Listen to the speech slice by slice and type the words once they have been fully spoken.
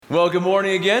Well, good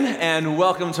morning again, and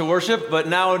welcome to worship, but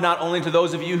now not only to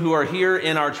those of you who are here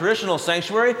in our traditional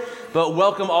sanctuary, but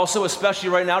welcome also, especially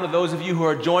right now, to those of you who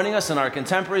are joining us in our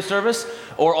contemporary service,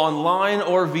 or online,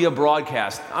 or via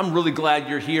broadcast. I'm really glad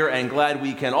you're here, and glad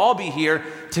we can all be here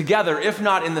together, if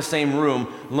not in the same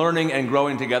room, learning and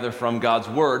growing together from God's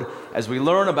Word, as we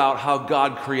learn about how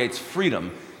God creates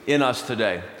freedom in us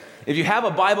today. If you have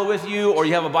a Bible with you, or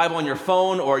you have a Bible on your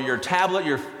phone, or your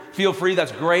tablet, feel free,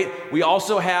 that's great. We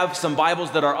also have some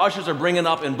Bibles that our ushers are bringing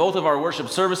up in both of our worship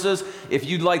services. If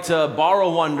you'd like to borrow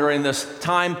one during this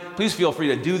time, please feel free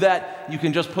to do that. You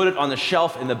can just put it on the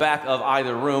shelf in the back of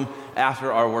either room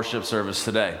after our worship service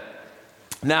today.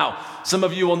 Now, some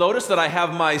of you will notice that I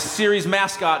have my series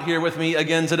mascot here with me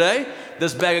again today,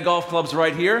 this bag of golf clubs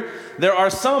right here. There are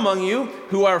some among you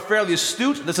who are fairly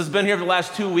astute. This has been here for the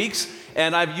last 2 weeks,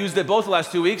 and I've used it both the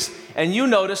last 2 weeks, and you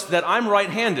notice that I'm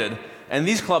right-handed, and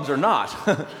these clubs are not.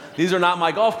 These are not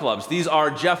my golf clubs. These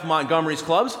are Jeff Montgomery's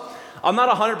clubs. I'm not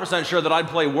 100% sure that I'd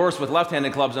play worse with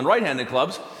left-handed clubs than right-handed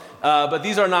clubs, but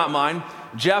these are not mine.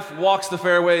 Jeff walks the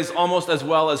fairways almost as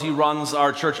well as he runs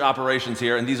our church operations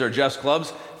here, and these are Jeff's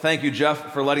clubs. Thank you,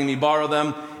 Jeff, for letting me borrow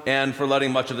them and for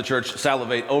letting much of the church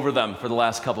salivate over them for the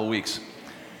last couple weeks.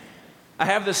 I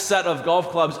have this set of golf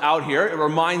clubs out here. It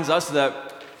reminds us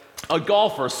that a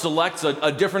golfer selects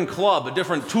a different club, a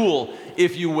different tool,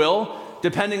 if you will,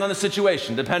 depending on the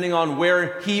situation, depending on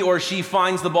where he or she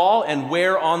finds the ball and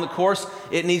where on the course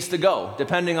it needs to go.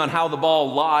 Depending on how the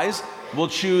ball lies, we'll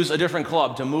choose a different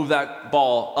club to move that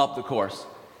ball up the course.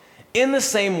 In the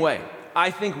same way,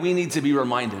 I think we need to be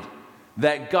reminded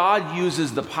that God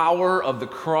uses the power of the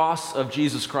cross of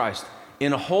Jesus Christ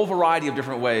in a whole variety of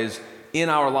different ways in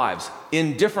our lives,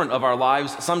 in different of our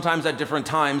lives, sometimes at different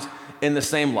times in the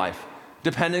same life,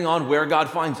 depending on where God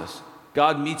finds us.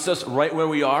 God meets us right where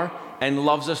we are and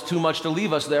loves us too much to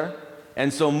leave us there,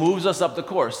 and so moves us up the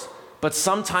course. But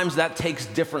sometimes that takes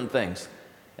different things.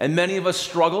 And many of us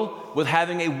struggle with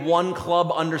having a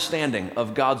one-club understanding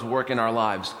of God's work in our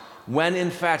lives, when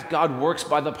in fact God works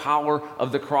by the power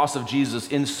of the cross of Jesus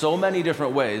in so many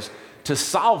different ways to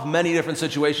solve many different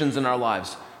situations in our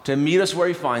lives, to meet us where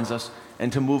he finds us,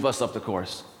 and to move us up the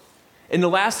course. In the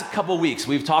last couple weeks,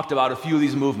 we've talked about a few of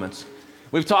these movements.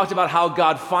 We've talked about how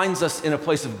God finds us in a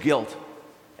place of guilt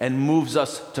and moves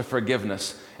us to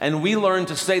forgiveness. And we learn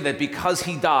to say that because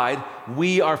he died,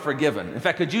 we are forgiven. In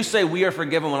fact, could you say we are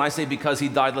forgiven when I say because he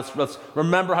died? Let's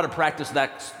remember how to practice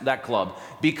that club.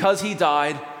 Because he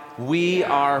died, we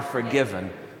are forgiven.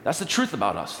 That's the truth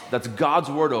about us. That's God's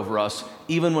word over us,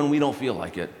 even when we don't feel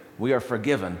like it. We are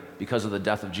forgiven because of the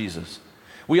death of Jesus.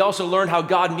 We also learned how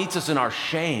God meets us in our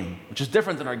shame, which is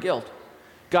different than our guilt.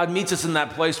 God meets us in that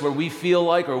place where we feel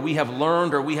like, or we have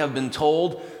learned, or we have been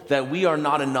told that we are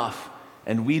not enough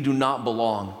and we do not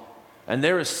belong. And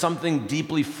there is something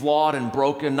deeply flawed and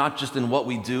broken, not just in what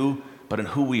we do, but in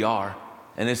who we are.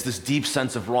 And it's this deep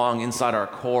sense of wrong inside our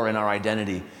core and our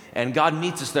identity. And God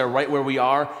meets us there right where we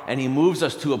are, and he moves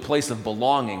us to a place of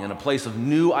belonging and a place of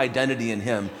new identity in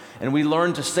him. And we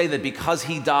learn to say that because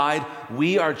he died,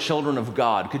 we are children of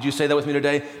God. Could you say that with me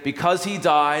today? Because he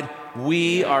died,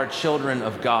 we are children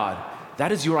of God.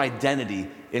 That is your identity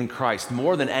in Christ,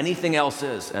 more than anything else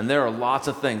is. And there are lots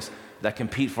of things that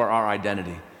compete for our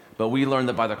identity. But we learn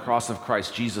that by the cross of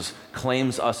Christ, Jesus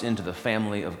claims us into the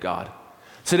family of God.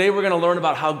 Today we're going to learn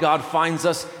about how God finds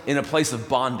us in a place of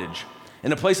bondage,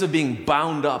 in a place of being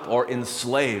bound up or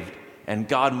enslaved, and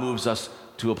God moves us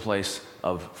to a place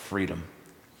of freedom.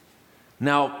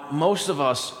 Now, most of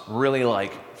us really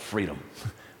like freedom.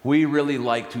 We really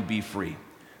like to be free.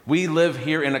 We live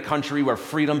here in a country where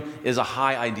freedom is a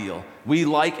high ideal. We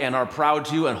like and are proud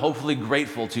to and hopefully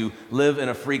grateful to live in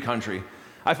a free country.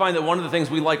 I find that one of the things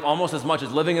we like almost as much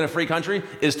as living in a free country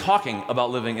is talking about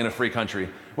living in a free country.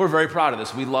 We're very proud of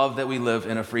this. We love that we live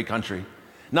in a free country.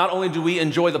 Not only do we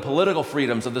enjoy the political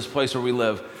freedoms of this place where we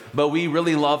live, but we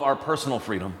really love our personal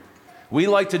freedom. We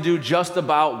like to do just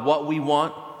about what we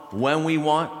want, when we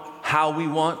want, how we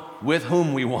want, with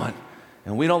whom we want.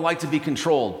 And we don't like to be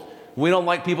controlled. We don't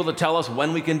like people to tell us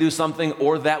when we can do something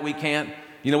or that we can't.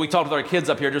 You know, we talked with our kids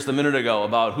up here just a minute ago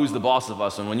about who's the boss of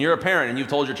us. And when you're a parent and you've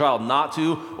told your child not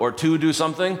to or to do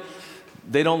something,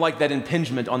 they don't like that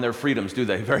impingement on their freedoms, do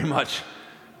they? Very much.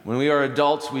 When we are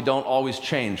adults, we don't always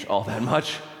change all that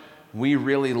much. We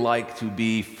really like to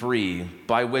be free,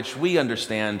 by which we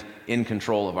understand in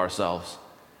control of ourselves.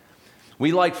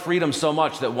 We like freedom so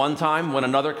much that one time when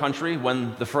another country,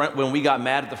 when we got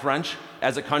mad at the French,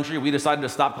 as a country, we decided to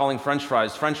stop calling French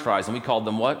fries, and we called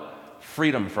them what?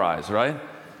 Freedom fries, right?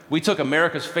 We took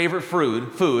America's favorite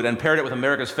food and paired it with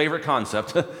America's favorite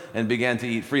concept and began to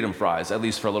eat freedom fries, at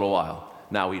least for a little while.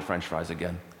 now eat French fries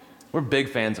again. We're big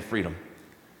fans of freedom.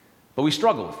 But we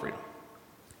struggle with freedom.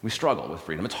 We struggle with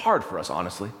freedom. It's hard for us,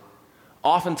 honestly.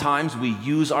 Oftentimes, we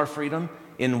use our freedom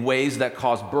in ways that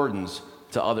cause burdens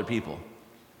to other people.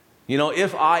 You know,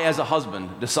 if I, as a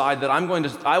husband, decide that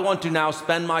I want to now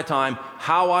spend my time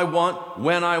how I want,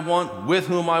 when I want, with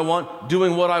whom I want,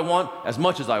 doing what I want, as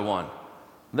much as I want,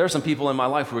 there are some people in my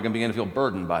life who are going to begin to feel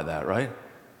burdened by that, right?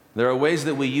 There are ways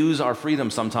that we use our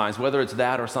freedom sometimes, whether it's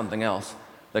that or something else,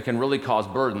 that can really cause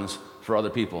burdens for other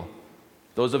people.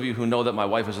 Those of you who know that my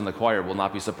wife is in the choir will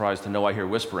not be surprised to know I hear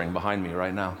whispering behind me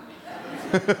right now.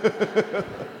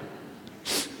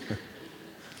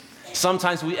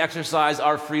 Sometimes we exercise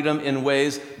our freedom in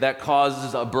ways that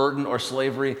causes a burden or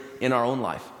slavery in our own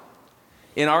life.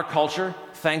 In our culture,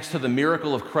 thanks to the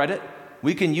miracle of credit,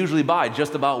 we can usually buy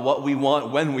just about what we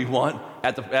want when we want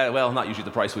not usually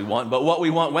the price we want, but what we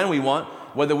want when we want,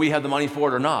 whether we have the money for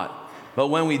it or not. But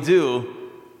when we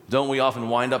do, don't we often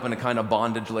wind up in a kind of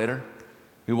bondage later?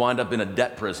 We wind up in a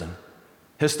debt prison.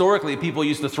 Historically,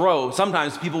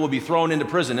 sometimes people would be thrown into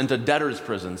prison, into debtors'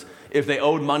 prisons, if they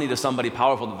owed money to somebody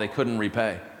powerful that they couldn't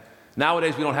repay.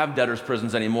 Nowadays, we don't have debtors'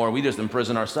 prisons anymore. We just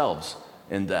imprison ourselves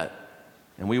in debt.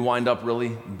 And we wind up really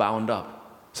bound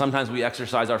up. Sometimes we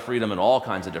exercise our freedom in all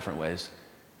kinds of different ways,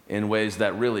 in ways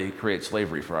that really create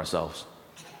slavery for ourselves.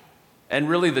 And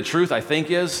really, the truth, I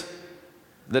think, is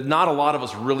that not a lot of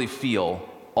us really feel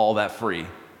all that free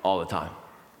all the time.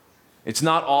 It's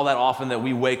not all that often that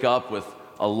we wake up with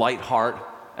a light heart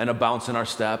and a bounce in our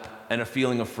step and a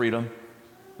feeling of freedom,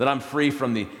 that I'm free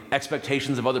from the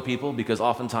expectations of other people, because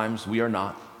oftentimes we are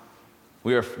not.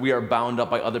 We are bound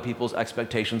up by other people's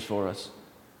expectations for us,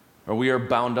 or we are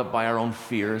bound up by our own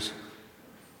fears,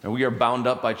 or we are bound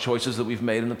up by choices that we've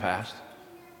made in the past.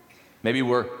 Maybe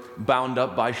we're bound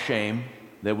up by shame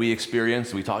that we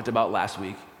experienced, we talked about last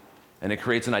week, and it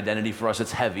creates an identity for us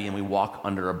that's heavy, and we walk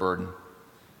under a burden.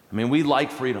 I mean, we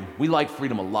like freedom. We like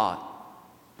freedom a lot.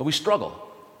 But we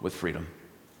struggle with freedom.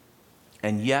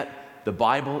 And yet, the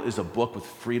Bible is a book with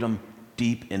freedom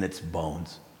deep in its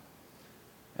bones.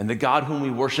 And the God whom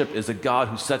we worship is a God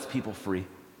who sets people free.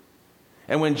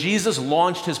 And when Jesus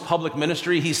launched his public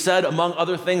ministry, he said, among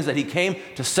other things, that he came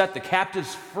to set the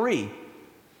captives free.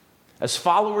 As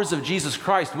followers of Jesus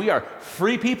Christ, we are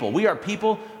free people. We are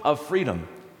people of freedom.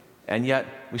 And yet,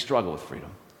 we struggle with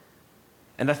freedom.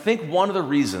 And I think one of the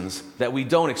reasons that we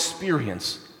don't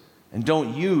experience and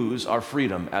don't use our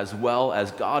freedom as well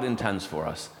as God intends for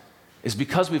us is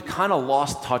because we've kind of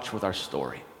lost touch with our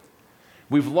story.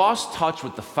 We've lost touch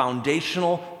with the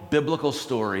foundational biblical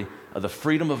story of the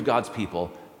freedom of God's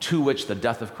people to which the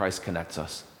death of Christ connects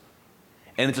us.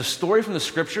 And it's a story from the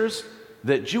scriptures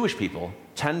that Jewish people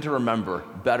tend to remember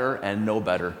better and know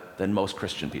better than most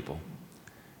Christian people.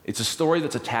 It's a story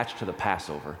that's attached to the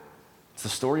Passover. It's the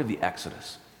story of the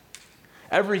Exodus.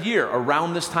 Every year,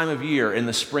 around this time of year, in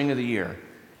the spring of the year,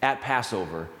 at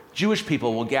Passover, Jewish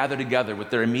people will gather together with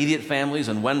their immediate families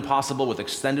and, when possible, with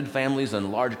extended families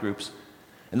and large groups,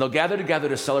 and they'll gather together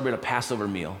to celebrate a Passover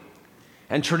meal.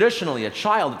 And traditionally, a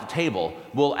child at the table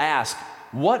will ask,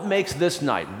 what makes this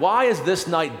night? Why is this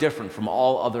night different from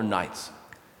all other nights?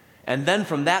 And then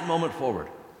from that moment forward,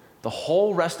 the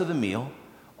whole rest of the meal,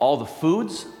 all the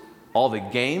foods, all the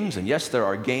games, and yes, there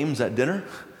are games at dinner,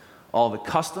 all the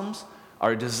customs,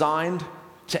 are designed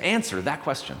to answer that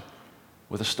question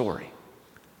with a story,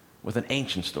 with an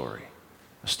ancient story,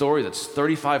 a story that's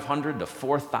 3,500 to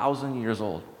 4,000 years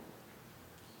old.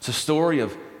 It's a story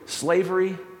of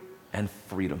slavery and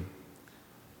freedom.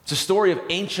 It's a story of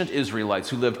ancient Israelites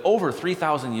who lived over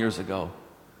 3,000 years ago,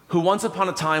 who once upon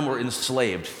a time were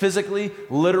enslaved, physically,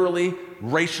 literally,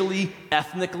 racially,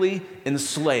 ethnically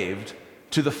enslaved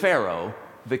to the Pharaoh,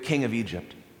 the king of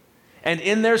Egypt. And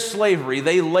in their slavery,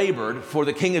 they labored for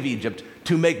the king of Egypt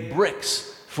to make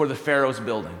bricks for the Pharaoh's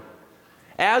building.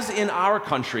 As in our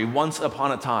country, once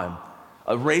upon a time,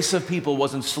 a race of people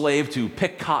was enslaved to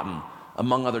pick cotton,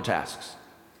 among other tasks.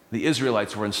 The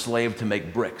Israelites were enslaved to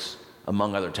make bricks,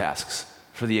 among other tasks,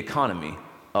 for the economy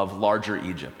of larger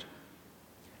Egypt.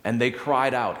 And they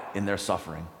cried out in their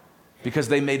suffering because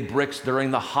they made bricks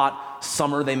during the hot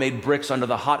summer. They made bricks under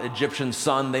the hot Egyptian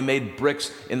sun. They made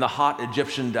bricks in the hot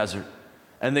Egyptian desert.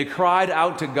 And they cried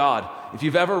out to God. If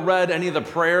you've ever read any of the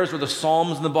prayers or the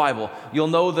Psalms in the Bible, you'll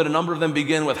know that a number of them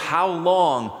begin with, "How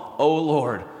long, O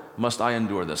Lord, must I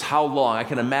endure this?" How long? I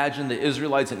can imagine the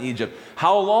Israelites in Egypt.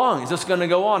 How long is this going to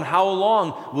go on? How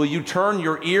long will you turn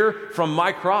your ear from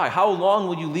my cry? How long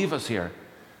will you leave us here?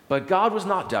 But God was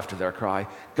not deaf to their cry.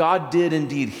 God did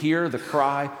indeed hear the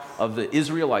cry of the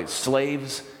Israelite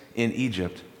slaves in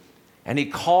Egypt. And he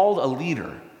called a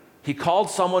leader He called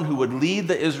someone who would lead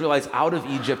the Israelites out of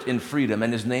Egypt in freedom,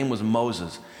 and his name was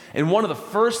Moses. And one of the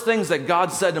first things that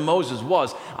God said to Moses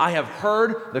was, I have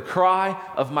heard the cry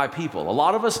of my people. A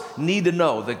lot of us need to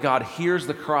know that God hears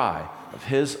the cry of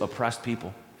his oppressed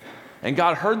people. And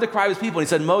God heard the cry of his people, and he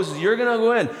said, Moses, you're going to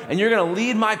go in, and you're going to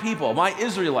lead my people, my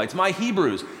Israelites, my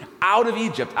Hebrews, out of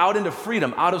Egypt, out into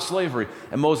freedom, out of slavery.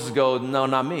 And Moses goes, no,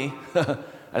 not me.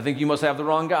 I think you must have the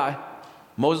wrong guy.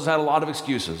 Moses had a lot of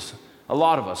excuses. A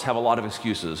lot of us have a lot of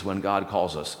excuses when God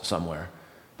calls us somewhere.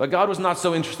 But God was not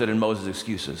so interested in Moses'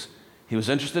 excuses. He was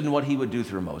interested in what he would do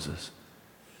through Moses.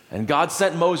 And God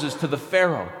sent Moses to the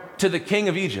Pharaoh, to the king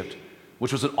of Egypt,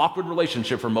 which was an awkward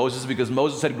relationship for Moses because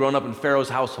Moses had grown up in Pharaoh's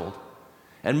household.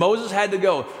 And Moses had to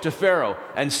go to Pharaoh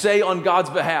and say on God's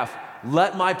behalf,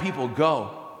 let my people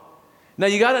go. Now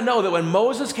you got to know that when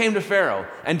Moses came to Pharaoh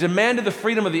and demanded the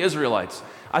freedom of the Israelites,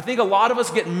 I think a lot of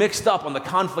us get mixed up on the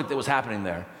conflict that was happening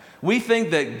there. We think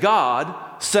that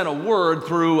God sent a word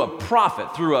through a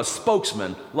prophet, through a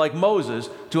spokesman like Moses,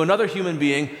 to another human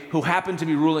being who happened to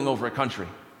be ruling over a country.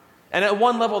 And at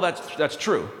one level, that's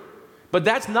true. But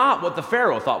that's not what the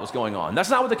Pharaoh thought was going on.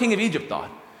 That's not what the king of Egypt thought.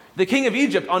 The king of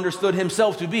Egypt understood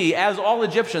himself to be, as all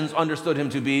Egyptians understood him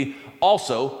to be,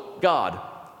 also God.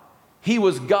 He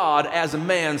was God as a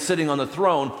man sitting on the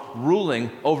throne ruling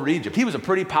over Egypt. He was a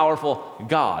pretty powerful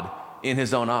God in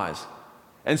his own eyes.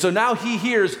 And so now he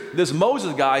hears this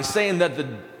Moses guy saying that the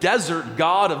desert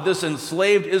God of this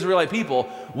enslaved Israelite people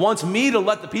wants me to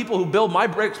let the people who build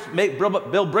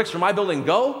bricks for my building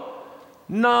go?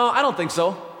 No, I don't think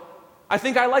so. I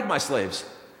think I like my slaves.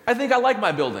 I think I like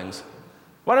my buildings.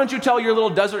 Why don't you tell your little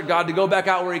desert God to go back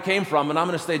out where he came from, and I'm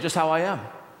going to stay just how I am?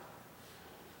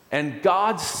 And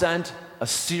God sent a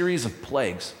series of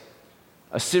plagues,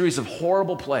 a series of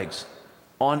horrible plagues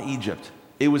on Egypt.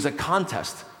 It was a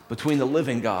contest between the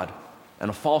living God and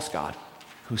a false God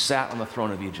who sat on the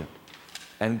throne of Egypt.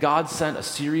 And God sent a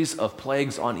series of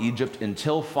plagues on Egypt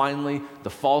until finally the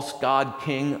false god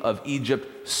king of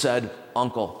Egypt said,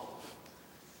 uncle,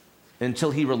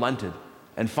 until he relented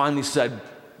and finally said,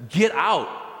 get out,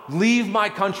 leave my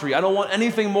country. I don't want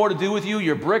anything more to do with you.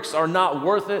 Your bricks are not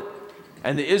worth it.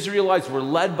 And the Israelites were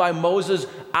led by Moses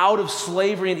out of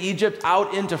slavery in Egypt,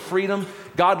 out into freedom.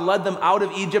 God led them out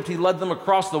of Egypt. He led them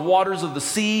across the waters of the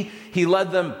sea. He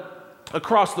led them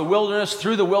across the wilderness,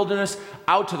 through the wilderness,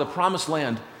 out to the promised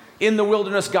land. In the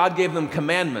wilderness, God gave them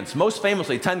commandments, most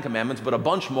famously 10 commandments, but a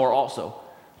bunch more also,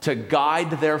 to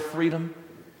guide their freedom.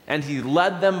 And he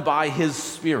led them by his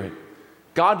Spirit.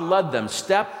 God led them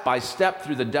step by step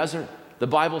through the desert. The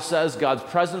Bible says God's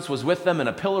presence was with them in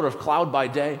a pillar of cloud by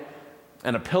day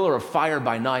and a pillar of fire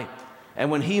by night. And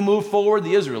when he moved forward,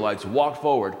 the Israelites walked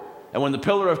forward. And when the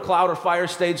pillar of cloud or fire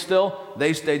stayed still,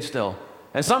 they stayed still.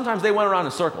 And sometimes they went around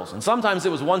in circles. And sometimes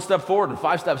it was one step forward and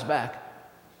 5 steps back.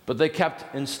 But they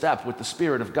kept in step with the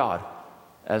Spirit of God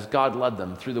as God led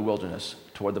them through the wilderness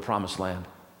toward the promised land.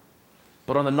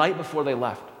 But on the night before they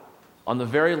left, on the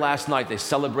very last night, they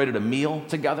celebrated a meal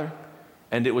together.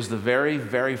 And it was the very,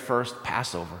 very first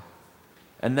Passover.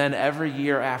 And then every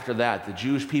year after that, the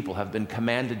Jewish people have been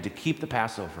commanded to keep the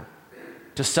Passover,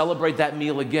 to celebrate that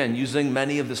meal again using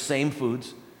many of the same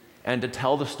foods, and to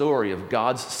tell the story of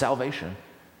God's salvation,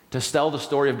 to tell the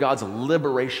story of God's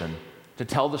liberation, to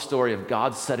tell the story of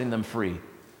God setting them free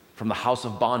from the house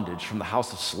of bondage, from the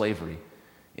house of slavery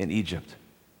in Egypt.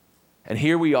 And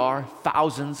here we are,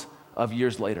 thousands of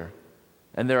years later,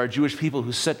 and there are Jewish people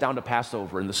who sit down to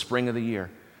Passover in the spring of the year,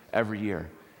 every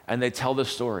year, and they tell this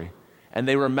story. And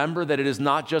they remember that it is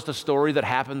not just a story that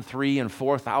happened 3,000 and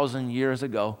 4,000 years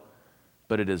ago,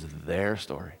 but it is their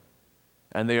story.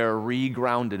 And they are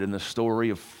regrounded in the story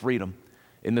of freedom,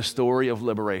 in the story of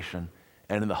liberation,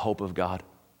 and in the hope of God.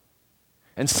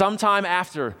 And sometime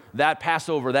after that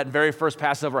Passover, that very first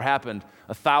Passover happened,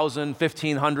 1,000,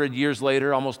 1,500 years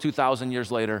later, almost 2,000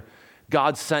 years later,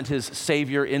 God sent his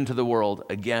Savior into the world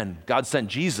again. God sent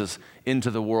Jesus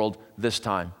into the world this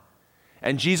time.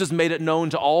 And Jesus made it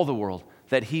known to all the world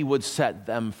that he would set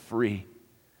them free.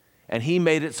 And he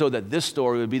made it so that this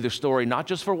story would be the story not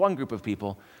just for one group of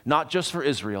people, not just for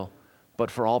Israel, but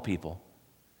for all people.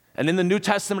 And in the New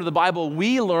Testament of the Bible,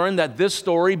 we learn that this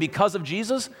story, because of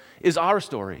Jesus, is our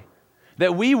story.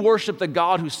 That we worship the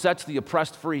God who sets the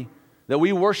oppressed free. That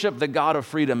we worship the God of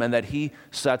freedom and that he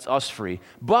sets us free.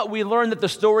 But we learn that the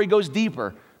story goes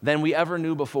deeper than we ever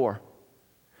knew before.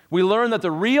 We learn that the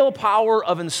real power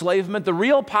of enslavement, the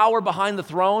real power behind the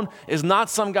throne, is not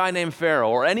some guy named Pharaoh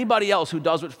or anybody else who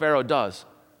does what Pharaoh does.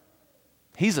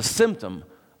 He's a symptom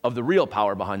of the real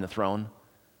power behind the throne.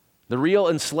 The real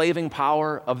enslaving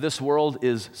power of this world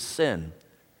is sin.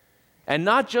 And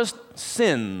not just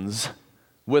sins,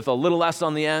 with a little S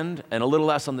on the end and a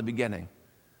little S on the beginning.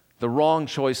 The wrong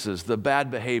choices, the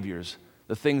bad behaviors,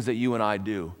 the things that you and I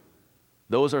do,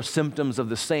 those are symptoms of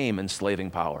the same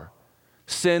enslaving power.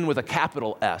 Sin with a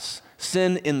capital S,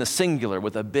 sin in the singular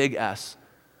with a big S,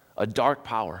 a dark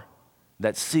power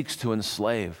that seeks to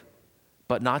enslave,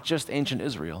 but not just ancient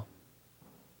Israel,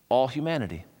 all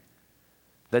humanity,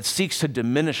 that seeks to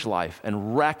diminish life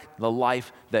and wreck the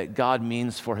life that God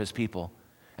means for his people.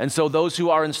 And so those who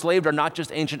are enslaved are not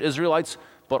just ancient Israelites,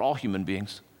 but all human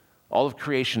beings. All of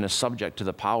creation is subject to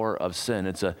the power of sin.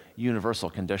 It's a universal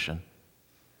condition.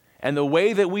 And the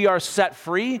way that we are set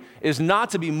free is not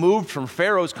to be moved from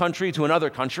Pharaoh's country to another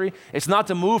country. It's not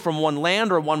to move from one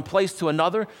land or one place to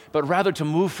another, but rather to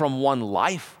move from one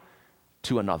life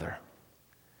to another,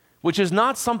 which is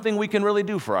not something we can really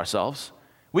do for ourselves.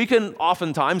 We can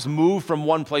oftentimes move from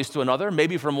one place to another,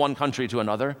 maybe from one country to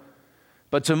another,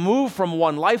 but to move from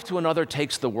one life to another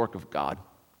takes the work of God.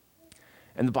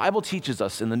 And the Bible teaches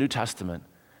us in the New Testament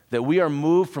that we are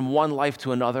moved from one life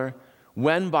to another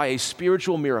when by a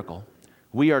spiritual miracle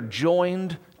we are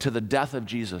joined to the death of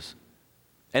Jesus.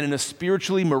 And in a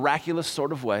spiritually miraculous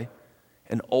sort of way,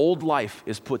 an old life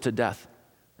is put to death,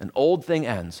 an old thing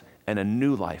ends, and a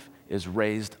new life is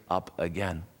raised up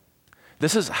again.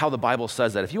 This is how the Bible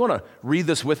says that. If you want to read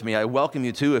this with me, I welcome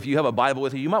you to. If you have a Bible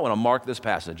with you, you might want to mark this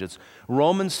passage. It's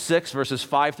Romans 6, verses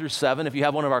 5 through 7. If you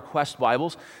have one of our Quest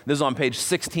Bibles, this is on page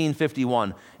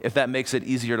 1651, if that makes it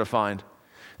easier to find.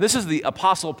 This is the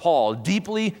Apostle Paul,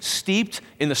 deeply steeped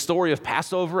in the story of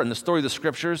Passover and the story of the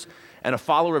Scriptures, and a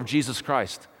follower of Jesus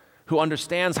Christ, who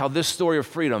understands how this story of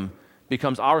freedom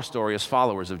becomes our story as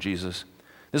followers of Jesus.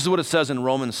 This is what it says in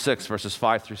Romans 6, verses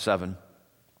 5 through 7.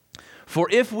 For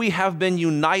if we have been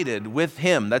united with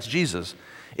him, that's Jesus,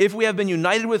 if we have been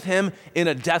united with him in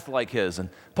a death like his. And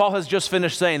Paul has just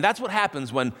finished saying that's what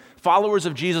happens when followers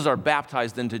of Jesus are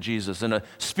baptized into Jesus. In a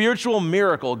spiritual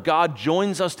miracle, God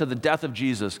joins us to the death of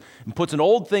Jesus and puts an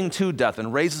old thing to death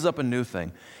and raises up a new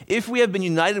thing. If we have been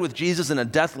united with Jesus in a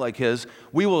death like his,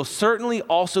 we will certainly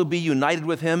also be united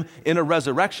with him in a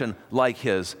resurrection like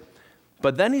his.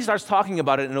 But then he starts talking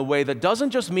about it in a way that doesn't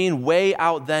just mean way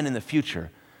out then in the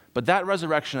future, but that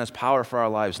resurrection has power for our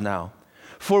lives now.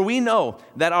 For we know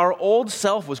that our old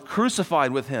self was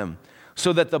crucified with him,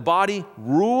 so that the body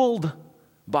ruled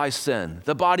by sin,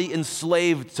 the body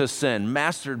enslaved to sin,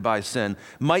 mastered by sin,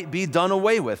 might be done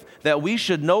away with, that we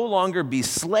should no longer be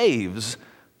slaves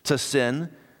to sin,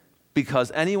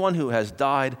 because anyone who has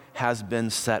died has been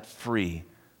set free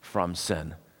from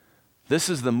sin. This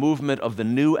is the movement of the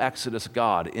new Exodus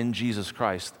God in Jesus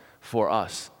Christ for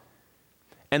us.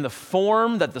 And the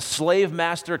form that the slave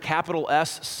master, capital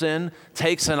S, sin,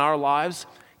 takes in our lives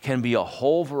can be a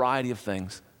whole variety of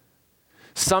things.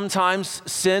 Sometimes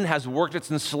sin has worked its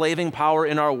enslaving power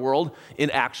in our world in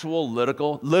actual,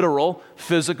 literal,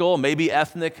 physical, maybe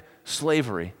ethnic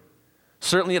slavery.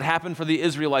 Certainly it happened for the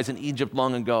Israelites in Egypt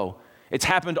long ago. It's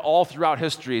happened all throughout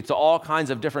history to all kinds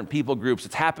of different people groups.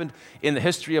 It's happened in the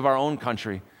history of our own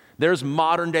country. There's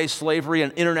modern-day slavery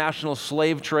and international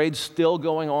slave trade still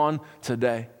going on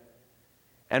today.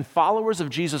 And followers of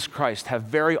Jesus Christ have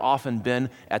very often been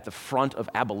at the front of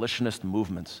abolitionist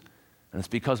movements. And it's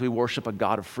because we worship a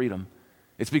God of freedom.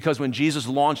 It's because when Jesus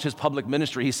launched his public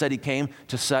ministry, he said he came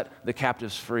to set the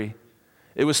captives free.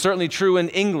 It was certainly true in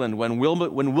England when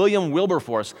William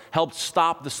Wilberforce helped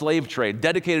stop the slave trade,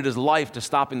 dedicated his life to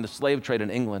stopping the slave trade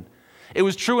in England. It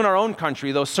was true in our own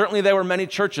country, though certainly there were many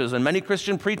churches and many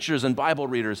Christian preachers and Bible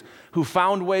readers who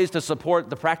found ways to support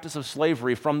the practice of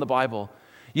slavery from the Bible.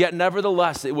 Yet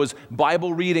nevertheless, it was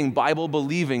Bible reading, Bible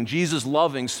believing, Jesus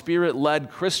loving, Spirit-led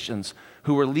Christians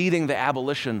who were leading the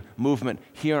abolition movement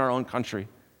here in our own country.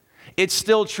 It's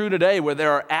still true today where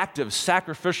there are active,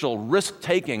 sacrificial,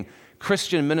 risk-taking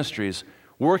Christian ministries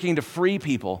working to free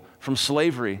people from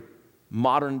slavery,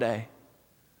 modern day.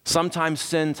 Sometimes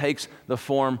sin takes the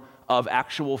form of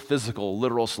actual physical,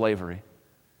 literal slavery.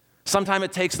 Sometimes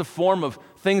it takes the form of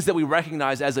things that we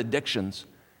recognize as addictions.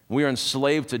 We are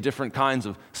enslaved to different kinds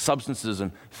of substances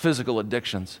and physical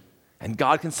addictions. And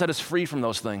God can set us free from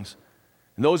those things.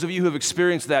 And those of you who have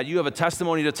experienced that, you have a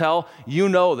testimony to tell. You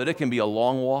know that it can be a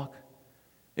long walk.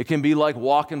 It can be like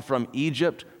walking from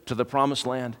Egypt to the promised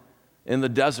land in the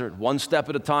desert, one step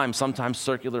at a time, sometimes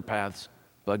circular paths.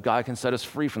 But God can set us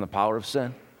free from the power of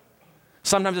sin.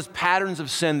 Sometimes it's patterns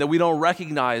of sin that we don't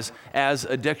recognize as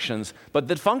addictions, but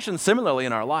that function similarly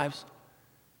in our lives.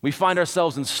 We find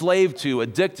ourselves enslaved to,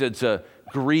 addicted to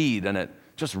greed, and it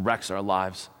just wrecks our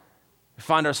lives. We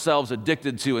find ourselves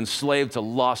addicted to, enslaved to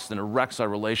lust, and it wrecks our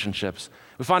relationships.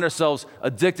 We find ourselves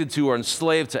addicted to or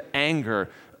enslaved to anger,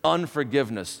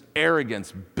 unforgiveness,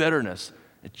 arrogance, bitterness,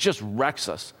 It just wrecks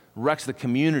us, wrecks the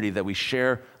community that we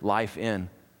share life in.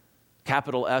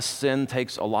 Capital S, sin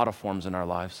takes a lot of forms in our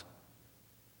lives.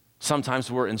 Sometimes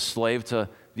we're enslaved to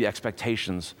the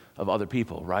expectations of other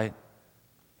people, right?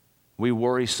 We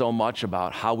worry so much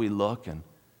about how we look and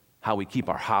how we keep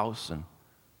our house and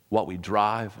what we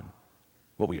drive and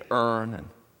what we earn and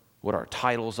what our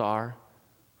titles are,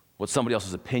 what somebody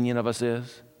else's opinion of us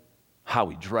is, how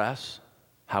we dress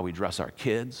our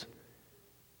kids.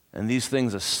 And these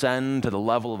things ascend to the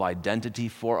level of identity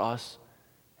for us,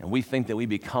 and we think that we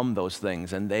become those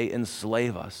things, and they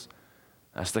enslave us.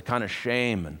 That's the kind of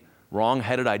shame and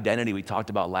wrong-headed identity we talked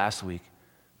about last week.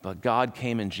 But God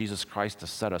came in Jesus Christ to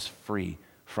set us free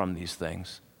from these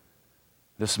things.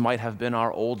 This might have been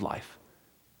our old life.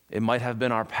 It might have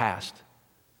been our past,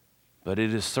 but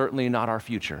it is certainly not our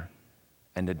future,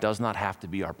 and it does not have to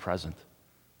be our present.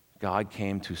 God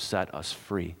came to set us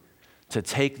free, to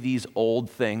take these old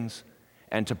things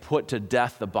and to put to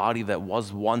death the body that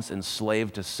was once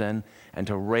enslaved to sin, and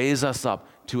to raise us up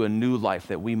to a new life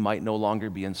that we might no longer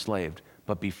be enslaved,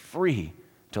 but be free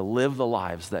to live the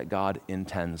lives that God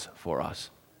intends for us.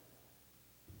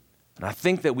 And I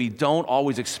think that we don't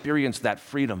always experience that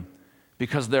freedom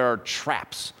because there are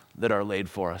traps that are laid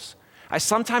for us. I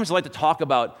sometimes like to talk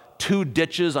about two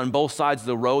ditches on both sides of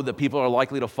the road that people are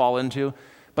likely to fall into.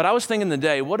 But I was thinking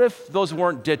today, what if those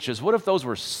weren't ditches? What if those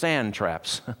were sand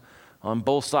traps on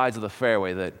both sides of the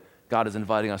fairway that God is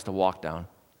inviting us to walk down?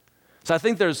 So I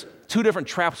think there's two different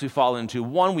traps we fall into.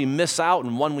 One, we miss out,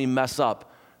 and one, we mess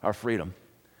up our freedom.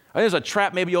 I think there's a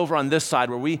trap maybe over on this side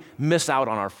where we miss out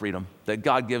on our freedom that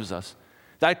God gives us.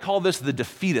 I call this the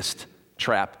defeatist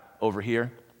trap over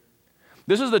here.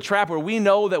 This is the trap where we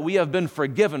know that we have been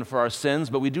forgiven for our sins,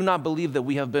 but we do not believe that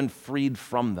we have been freed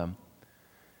from them.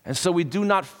 And so we do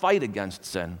not fight against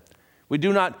sin. We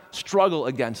do not struggle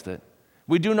against it.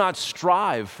 We do not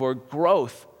strive for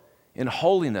growth in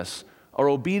holiness or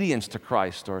obedience to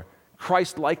Christ or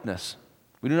Christ-likeness.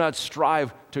 We do not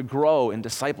strive to grow in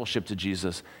discipleship to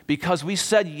Jesus because we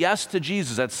said yes to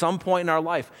Jesus at some point in our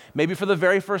life, maybe for the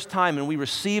very first time, and we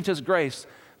received his grace,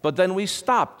 but then we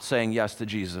stopped saying yes to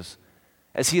Jesus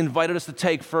as he invited us to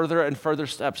take further and further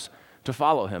steps to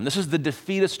follow him. This is the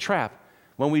defeatist trap,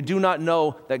 when we do not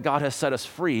know that God has set us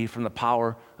free from the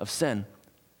power of sin.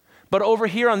 But over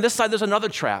here on this side, there's another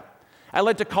trap. I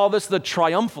like to call this the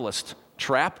triumphalist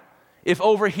trap. If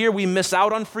over here we miss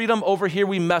out on freedom, over here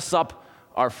we mess up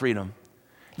our freedom.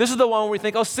 This is the one where we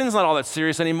think, oh, sin's not all that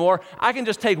serious anymore. I can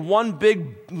just take one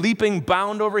big leaping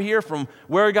bound over here from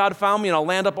where God found me, and I'll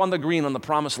land up on the green on the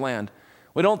promised land.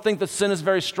 We don't think that sin is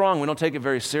very strong. We don't take it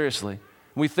very seriously.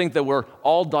 We think that we're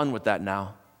all done with that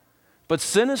now. But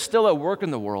sin is still at work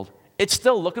in the world. It's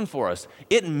still looking for us.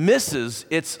 It misses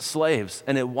its slaves,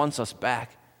 and it wants us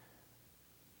back.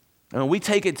 And when we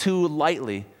take it too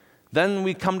lightly, then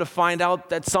we come to find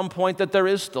out at some point that there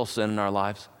is still sin in our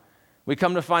lives. We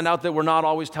come to find out that we're not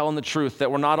always telling the truth,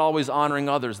 that we're not always honoring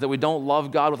others, that we don't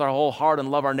love God with our whole heart and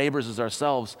love our neighbors as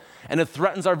ourselves. And it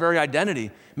threatens our very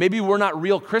identity. Maybe we're not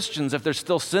real Christians if there's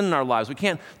still sin in our lives. We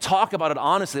can't talk about it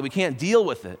honestly. We can't deal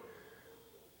with it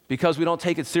because we don't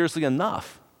take it seriously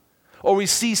enough. Or we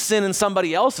see sin in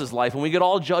somebody else's life and we get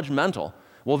all judgmental.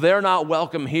 Well, they're not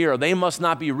welcome here. They must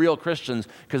not be real Christians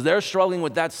because they're struggling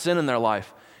with that sin in their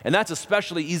life. And that's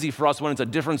especially easy for us when it's a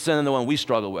different sin than the one we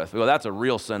struggle with. We go, that's a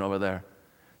real sin over there.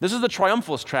 This is the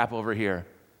triumphalist trap over here.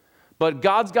 But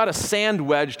God's got a sand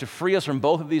wedge to free us from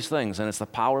both of these things, and it's the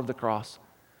power of the cross.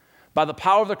 By the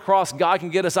power of the cross, God can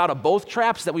get us out of both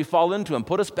traps that we fall into and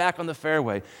put us back on the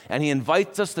fairway. And he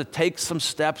invites us to take some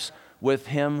steps with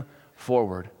him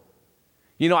forward.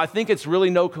 You know, I think it's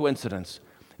really no coincidence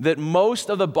that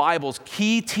most of the Bible's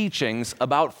key teachings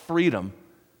about freedom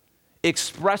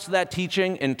express that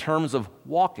teaching in terms of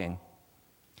walking.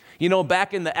 You know,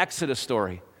 back in the Exodus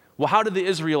story, well, how did the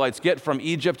Israelites get from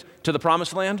Egypt to the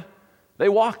Promised Land? They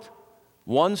walked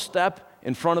one step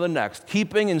in front of the next,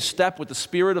 keeping in step with the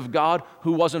Spirit of God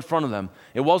who was in front of them.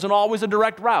 It wasn't always a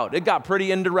direct route. It got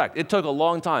pretty indirect. It took a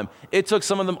long time. It took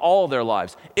some of them all of their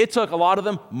lives. It took a lot of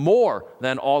them more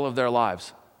than all of their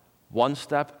lives. One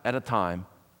step at a time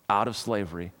out of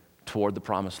slavery toward the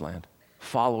Promised Land,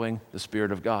 following the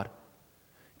Spirit of God.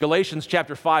 Galatians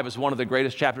chapter 5 is one of the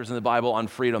greatest chapters in the Bible on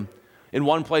freedom. In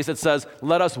one place it says,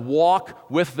 let us walk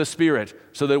with the Spirit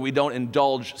so that we don't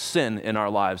indulge sin in our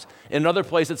lives. In another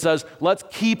place it says, let's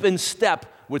keep in step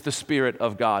with the Spirit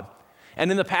of God. And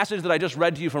in the passage that I just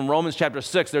read to you from Romans chapter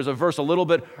 6, there's a verse a little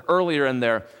bit earlier in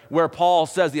there where Paul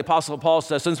says, the Apostle Paul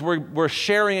says, since we're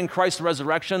sharing in Christ's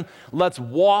resurrection, let's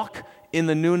walk in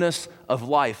the newness of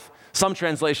life. Some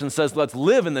translation says, let's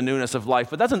live in the newness of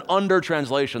life, but that's an under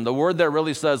translation. The word there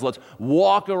really says, let's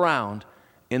walk around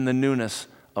in the newness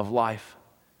of life.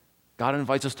 God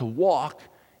invites us to walk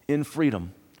in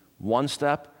freedom, one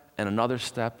step and another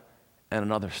step and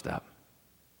another step.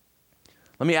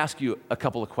 Let me ask you a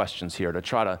couple of questions here to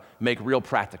try to make real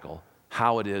practical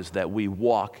how it is that we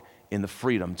walk in the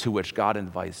freedom to which God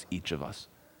invites each of us.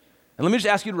 And let me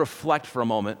just ask you to reflect for a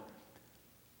moment.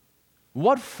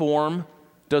 What form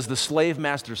does the slave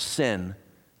master's sin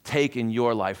take in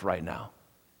your life right now?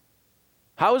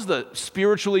 How is the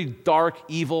spiritually dark,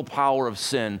 evil power of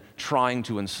sin trying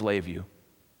to enslave you?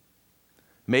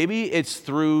 Maybe it's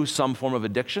through some form of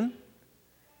addiction.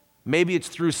 Maybe it's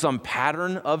through some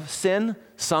pattern of sin,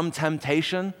 some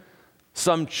temptation,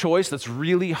 some choice that's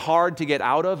really hard to get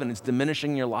out of and it's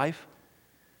diminishing your life.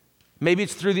 Maybe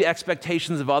it's through the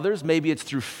expectations of others. Maybe it's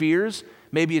through fears.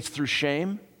 Maybe it's through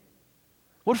shame.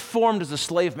 What form does the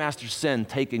slave master's sin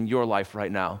take in your life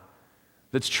right now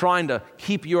that's trying to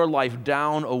keep your life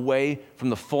down away from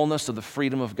the fullness of the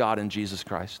freedom of God in Jesus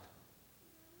Christ?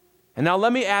 And now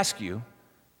let me ask you,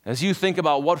 as you think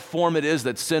about what form it is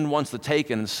that sin wants to take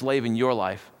and enslave in your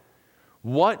life,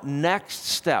 what next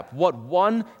step, what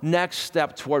one next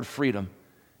step toward freedom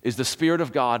is the Spirit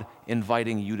of God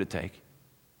inviting you to take?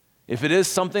 If it is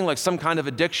something like some kind of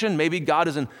addiction, maybe God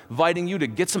is inviting you to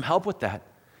get some help with that,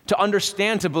 to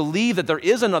understand, to believe that there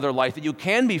is another life, that you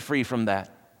can be free from that,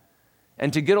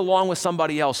 and to get along with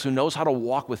somebody else who knows how to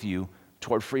walk with you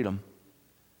toward freedom.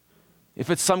 If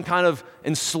it's some kind of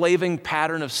enslaving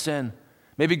pattern of sin,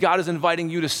 maybe God is inviting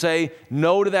you to say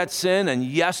no to that sin and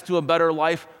yes to a better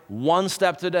life one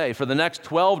step today. For the next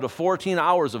 12 to 14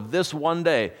 hours of this one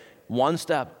day, one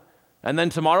step. And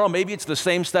then tomorrow, maybe it's the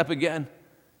same step again.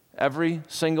 Every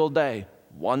single day,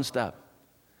 one step.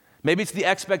 Maybe it's the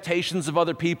expectations of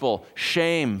other people,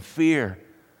 shame, fear.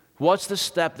 What's the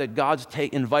step that God's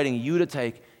inviting you to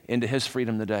take into His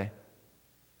freedom today?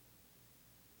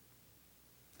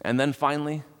 And then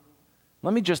finally,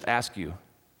 let me just ask you,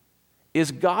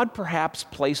 is God perhaps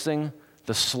placing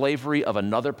the slavery of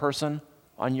another person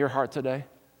on your heart today?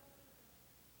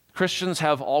 Christians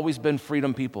have always been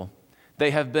freedom people.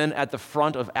 They have been at the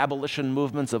front of abolition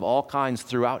movements of all kinds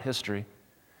throughout history.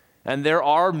 And there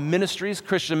are ministries,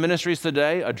 Christian ministries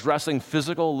today, addressing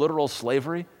physical, literal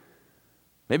slavery.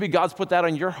 Maybe God's put that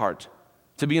on your heart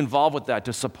to be involved with that,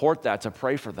 to support that, to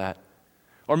pray for that.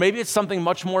 Or maybe it's something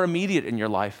much more immediate in your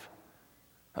life.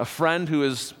 A friend who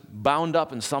is bound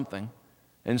up in something,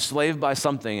 enslaved by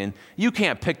something, and you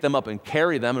can't pick them up and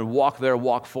carry them and walk their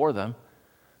walk for them.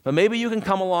 But maybe you can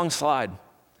come alongside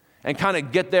and kind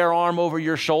of get their arm over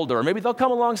your shoulder. Or maybe they'll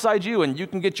come alongside you and you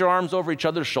can get your arms over each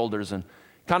other's shoulders and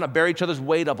kind of bear each other's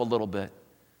weight up a little bit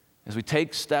as we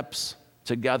take steps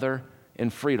together in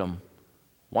freedom,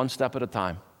 one step at a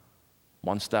time,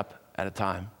 one step at a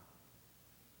time.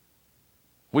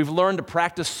 We've learned to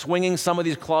practice swinging some of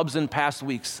these clubs in past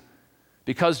weeks.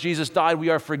 Because Jesus died, we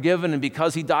are forgiven, and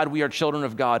because He died, we are children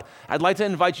of God. I'd like to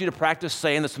invite you to practice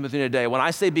saying this with me today. When I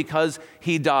say because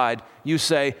He died, you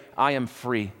say, I am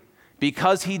free.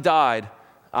 Because He died,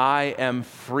 I am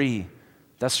free.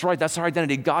 That's right, that's our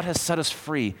identity. God has set us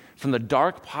free from the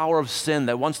dark power of sin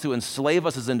that wants to enslave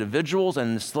us as individuals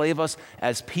and enslave us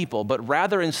as people. But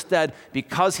rather instead,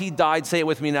 because He died, say it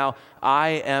with me now,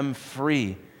 I am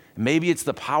free. Maybe it's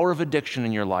the power of addiction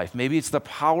in your life. Maybe it's the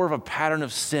power of a pattern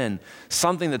of sin,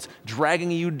 something that's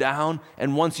dragging you down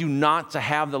and wants you not to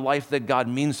have the life that God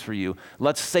means for you.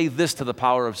 Let's say this to the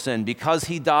power of sin. Because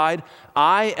He died,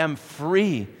 I am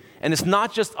free. And it's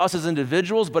not just us as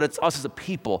individuals, but it's us as a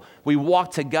people. We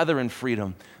walk together in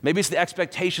freedom. Maybe it's the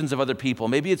expectations of other people.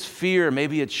 Maybe it's fear.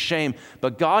 Maybe it's shame.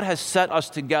 But God has set us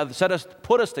together,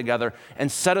 put us together,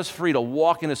 and set us free to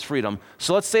walk in His freedom.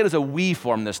 So let's say it as a we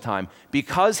form this time.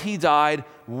 Because He died,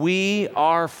 we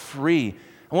are free.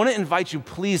 I want to invite you,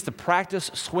 please, to practice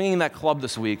swinging that club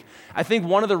this week. I think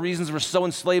one of the reasons we're so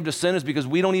enslaved to sin is because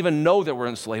we don't even know that we're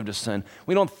enslaved to sin.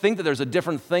 We don't think that there's a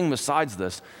different thing besides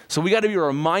this. So we got to be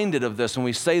reminded of this when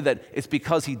we say that it's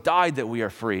because He died that we are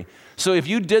free. So if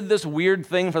you did this weird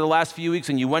thing for the last few weeks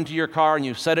and you went to your car and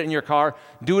you said it in your car,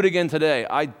 do it again today.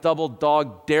 I double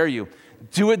dog dare you.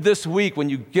 Do it this week when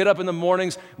you get up in the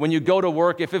mornings, when you go to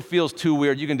work. If it feels too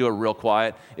weird, you can do it real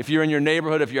quiet. If you're in your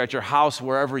neighborhood, if you're at your house,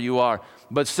 wherever you are.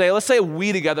 But let's say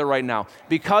we together right now.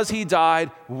 Because He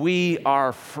died, we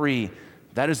are free.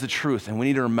 That is the truth. And we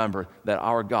need to remember that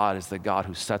our God is the God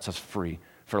who sets us free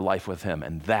for life with Him.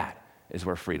 And that is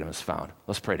where freedom is found.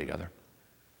 Let's pray together.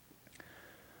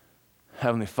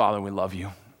 Heavenly Father, we love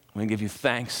You. We give You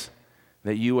thanks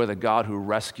that You are the God who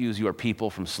rescues Your people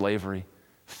from slavery.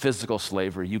 physical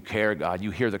slavery. You care, God.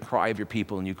 You hear the cry of your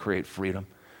people and you create freedom.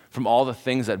 From all the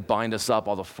things that bind us up,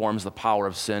 all the forms the power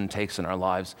of sin takes in our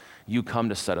lives, you come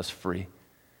to set us free.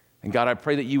 And God, I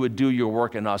pray that you would do your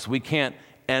work in us. We can't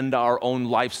end our own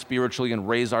life spiritually and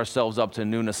raise ourselves up to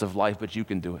newness of life, but you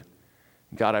can do it.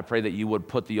 God, I pray that you would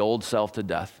put the old self to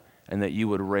death and that you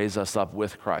would raise us up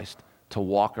with Christ to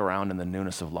walk around in the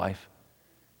newness of life.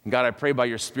 And God, I pray by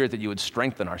your Spirit that you would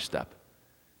strengthen our step,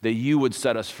 that you would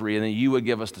set us free, and that you would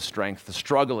give us the strength to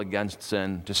struggle against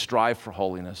sin, to strive for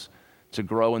holiness, to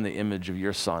grow in the image of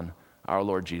your Son, our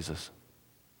Lord Jesus.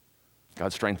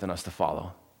 God, strengthen us to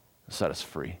follow, set us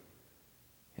free.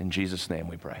 In Jesus' name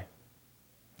we pray.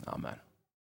 Amen.